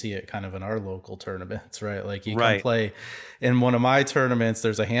even see it kind of in our local tournaments, right? Like you can play in one of my tournaments,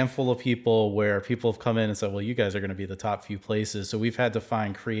 there's a handful of people where people have come in and said, well, you guys are going to be the top few places. So we've had to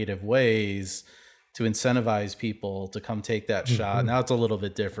find creative ways to incentivize people to come take that shot. Now it's a little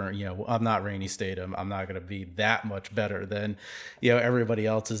bit different. I'm not Rainey Statham. I'm not going to be that much better than, everybody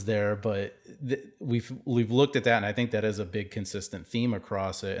else is there. But we've looked at that, and I think that is a big consistent theme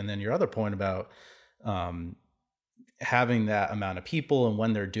across it. And then your other point about having that amount of people and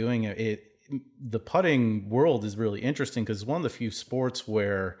when they're doing it, the putting world is really interesting because it's one of the few sports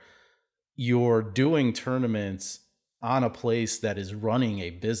where you're doing tournaments on a place that is running a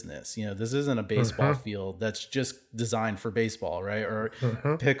business. This isn't a baseball field that's just designed for baseball, right? Or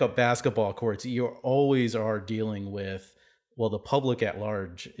pick up basketball courts. You always are dealing with, well, the public at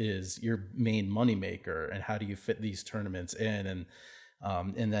large is your main moneymaker, and how do you fit these tournaments in?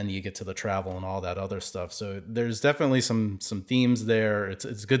 And then you get to the travel and all that other stuff. So there's definitely some themes there.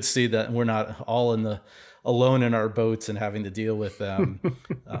 It's good to see that we're not all alone in our boats and having to deal with them.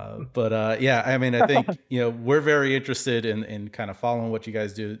 I think, we're very interested in kind of following what you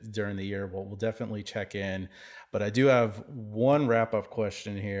guys do during the year. We'll definitely check in, but I do have one wrap up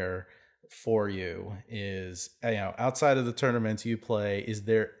question here for you is, outside of the tournaments you play, is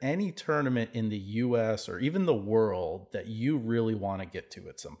there any tournament in the US or even the world that you really want to get to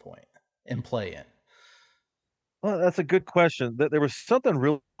at some point and play in? Well, that's a good question. There was something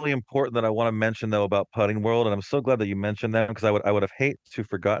really important that I want to mention though about Putting World, and I'm so glad that you mentioned that because I would have hated to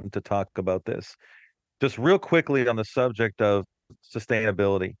forgotten to talk about this. Just real quickly on the subject of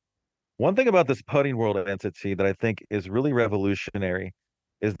sustainability. One thing about this Putting World entity that I think is really revolutionary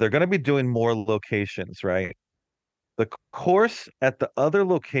is they're going to be doing more locations, right? The course at the other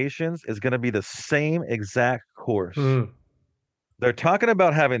locations is going to be the same exact course. They're talking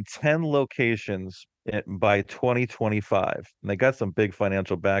about having 10 locations by 2025. And they got some big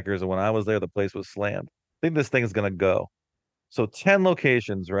financial backers. And when I was there, the place was slammed. I think this thing's going to go. So 10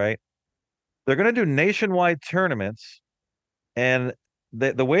 locations, right? They're going to do nationwide tournaments. And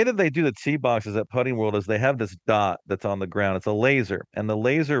the way that they do the tee boxes at Putting World is they have this dot that's on the ground. It's a laser, and the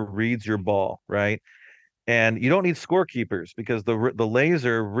laser reads your ball, right? And you don't need scorekeepers because the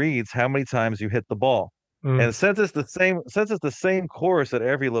laser reads how many times you hit the ball. And since it's the same course at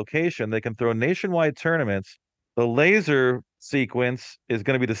every location, they can throw nationwide tournaments. The laser sequence is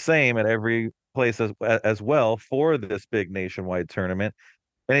going to be the same at every place as well for this big nationwide tournament.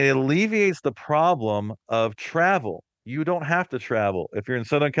 And it alleviates the problem of travel. You don't have to travel. If you're in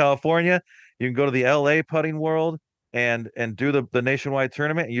Southern California, you can go to the LA Putting World and do the nationwide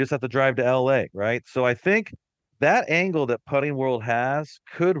tournament, and you just have to drive to LA, right? So I think that angle that Putting World has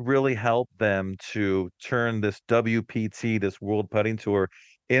could really help them to turn this WPT, this World Putting Tour,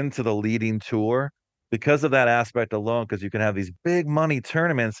 into the leading tour because of that aspect alone, because you can have these big money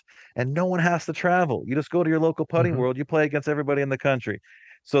tournaments and no one has to travel. You just go to your local Putting World, you play against everybody in the country.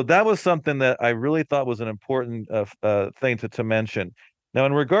 So that was something that I really thought was an important thing to mention. Now,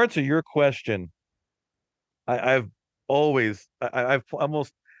 in regard to your question, I've almost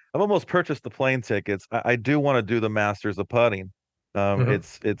purchased the plane tickets. I do want to do the Masters of Putting.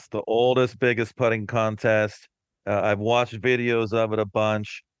 It's the oldest, biggest putting contest. I've watched videos of it a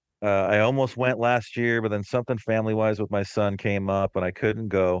bunch. I almost went last year, but then something family-wise with my son came up and I couldn't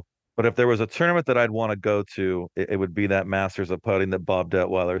go. But if there was a tournament that I'd want to go to, it would be that Masters of Putting that Bob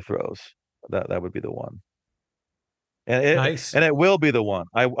Detweiler throws. That would be the one. And it will be the one.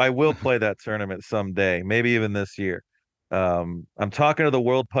 I will play that tournament someday, maybe even this year. I'm talking to the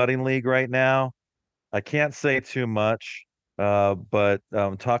World Putting League right now. I can't say too much, but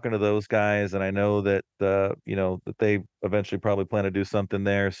I'm talking to those guys, and I know that that they eventually probably plan to do something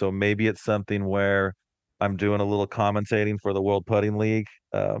there. So maybe it's something where I'm doing a little commentating for the World Putting League,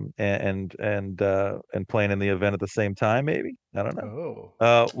 and playing in the event at the same time. Maybe, I don't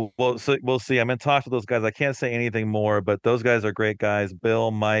know. We'll see. I'm in talks with those guys. I can't say anything more, but those guys are great guys.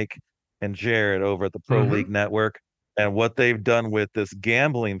 Bill, Mike, and Jared over at the Pro League Network, and what they've done with this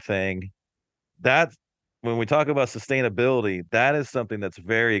gambling thing. That when we talk about sustainability, that is something that's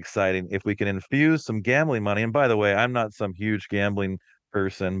very exciting. If we can infuse some gambling money, and by the way, I'm not some huge gambling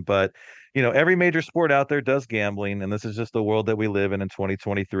person, but every major sport out there does gambling, and this is just the world that we live in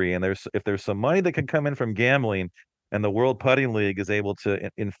 2023. And if there's some money that can come in from gambling, and the World Putting League is able to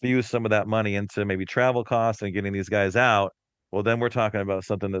infuse some of that money into maybe travel costs and getting these guys out, well, then we're talking about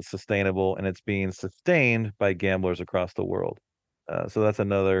something that's sustainable, and it's being sustained by gamblers across the world. So that's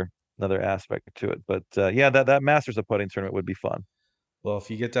another aspect to it. But that Masters of Putting tournament would be fun. Well,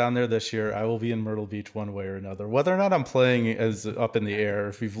 if you get down there this year, I will be in Myrtle Beach one way or another. Whether or not I'm playing is up in the air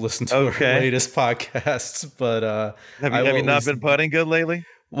if you've listened to our latest podcasts. But have you not been putting good lately?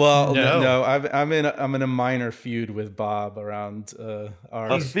 Well, no. I'm in a minor feud with Bob around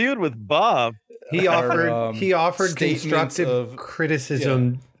our feud with Bob. He offered constructive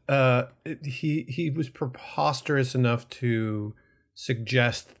criticism. Yeah. He was preposterous enough to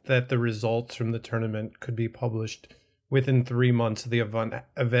suggest that the results from the tournament could be published within 3 months of the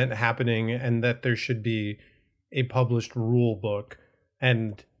event happening, and that there should be a published rule book.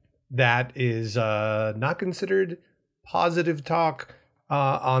 And that is not considered positive talk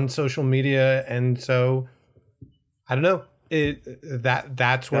on social media. And so I don't know,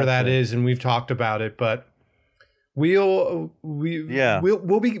 that's where that is. And we've talked about it, but we'll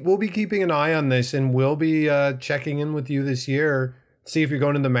be keeping an eye on this, and we'll be checking in with you this year, see if you're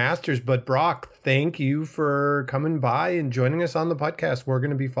going to the Masters. But Brock, thank you for coming by and joining us on the podcast. We're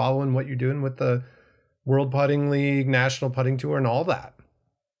going to be following what you're doing with the World Putting League, National Putting Tour, and all that.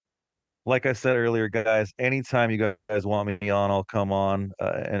 Like I said earlier, guys, anytime you guys want me on, I'll come on,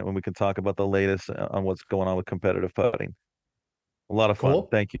 and when we can talk about the latest on what's going on with competitive putting. A lot of fun. Cool.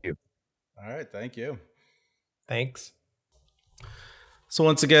 Thank you. All right. Thank you. Thanks. So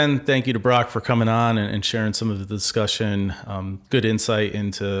once again, thank you to Brock for coming on and sharing some of the discussion. Good insight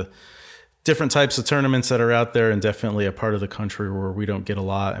into different types of tournaments that are out there, and definitely a part of the country where we don't get a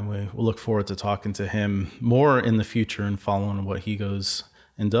lot. And we'll look forward to talking to him more in the future and following what he goes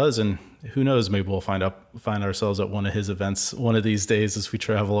and does. And who knows, maybe we'll find ourselves at one of his events one of these days as we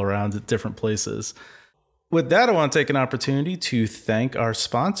travel around at different places. With that, I want to take an opportunity to thank our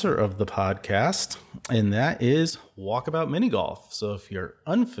sponsor of the podcast, and that is Walkabout Mini Golf. So if you're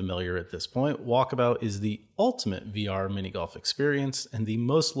unfamiliar at this point, Walkabout is the ultimate VR mini golf experience and the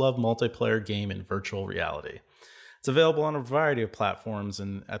most loved multiplayer game in virtual reality. It's available on a variety of platforms,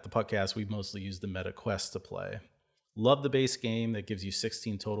 and at the podcast, we mostly use the Meta Quest to play. Love the base game that gives you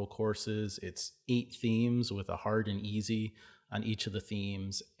 16 total courses. It's 8 themes with a hard and easy on each of the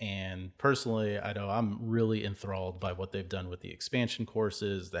themes. And personally, I know I'm really enthralled by what they've done with the expansion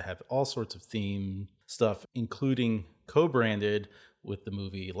courses that have all sorts of theme stuff, including co-branded with the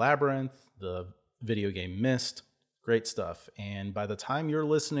movie Labyrinth, the video game Myst. Great stuff. And by the time you're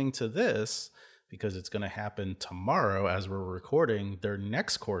listening to this, because it's going to happen tomorrow as we're recording, their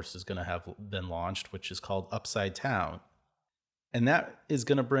next course is going to have been launched, which is called Upside Town. And that is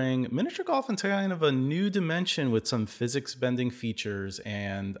going to bring miniature golf into kind of a new dimension with some physics-bending features.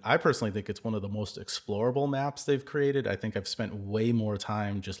 And I personally think it's one of the most explorable maps they've created. I think I've spent way more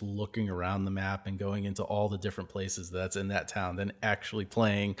time just looking around the map and going into all the different places that's in that town than actually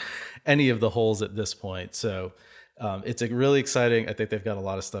playing any of the holes at this point. So it's really exciting. I think they've got a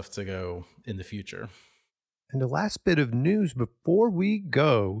lot of stuff to go in the future. And the last bit of news before we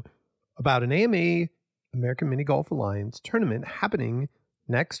go about an AMA, American Mini Golf Alliance tournament happening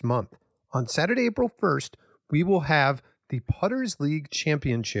next month. On Saturday, April 1st, we will have the Putters League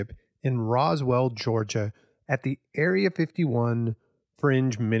Championship in Roswell, Georgia at the Area 51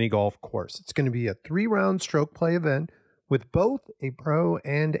 Fringe Mini Golf Course. It's going to be a 3-round stroke play event with both a pro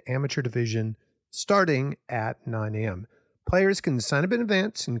and amateur division starting at 9 a.m. Players can sign up in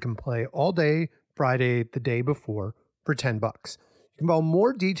advance and can play all day Friday, the day before, for $10. You can follow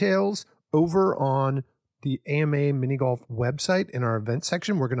more details over on the AMA Mini Golf website in our event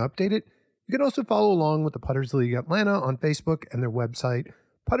section. We're going to update it. You can also follow along with the Putters League Atlanta on Facebook and their website,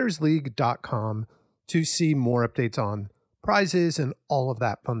 puttersleague.com, to see more updates on prizes and all of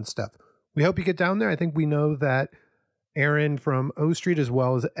that fun stuff. We hope you get down there. I think we know that Aaron from O Street as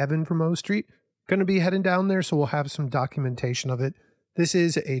well as Evan from O Street going to be heading down there, so we'll have some documentation of it. This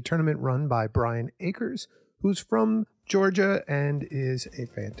is a tournament run by Brian Akers, who's from Georgia and is a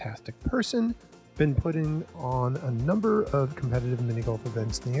fantastic person. Been putting on a number of competitive mini golf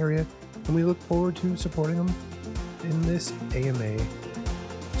events in the area, and we look forward to supporting them in this AMA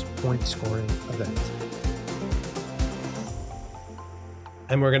point scoring event.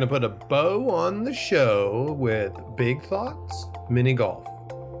 And we're going to put a bow on the show with Big Thoughts Mini Golf.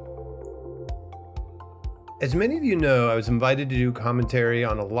 As many of you know, I was invited to do commentary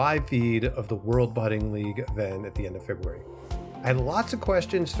on a live feed of the World Putting League event at the end of February. I had lots of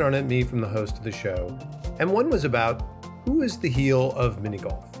questions thrown at me from the host of the show, and one was about who is the heel of mini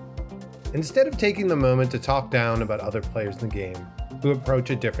golf. Instead of taking the moment to talk down about other players in the game who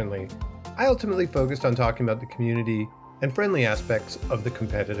approach it differently, I ultimately focused on talking about the community and friendly aspects of the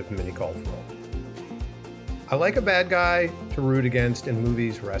competitive mini golf world. I like a bad guy to root against in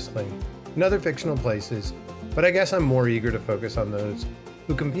movies, wrestling, and other fictional places, but I guess I'm more eager to focus on those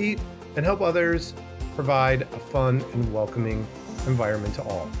who compete and help others provide a fun and welcoming environment to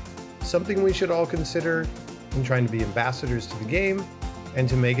all. Something we should all consider in trying to be ambassadors to the game and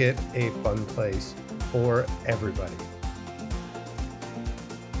to make it a fun place for everybody.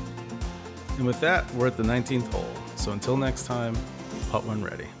 And with that, we're at the 19th hole. So until next time, putt when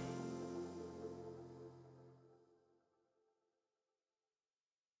ready.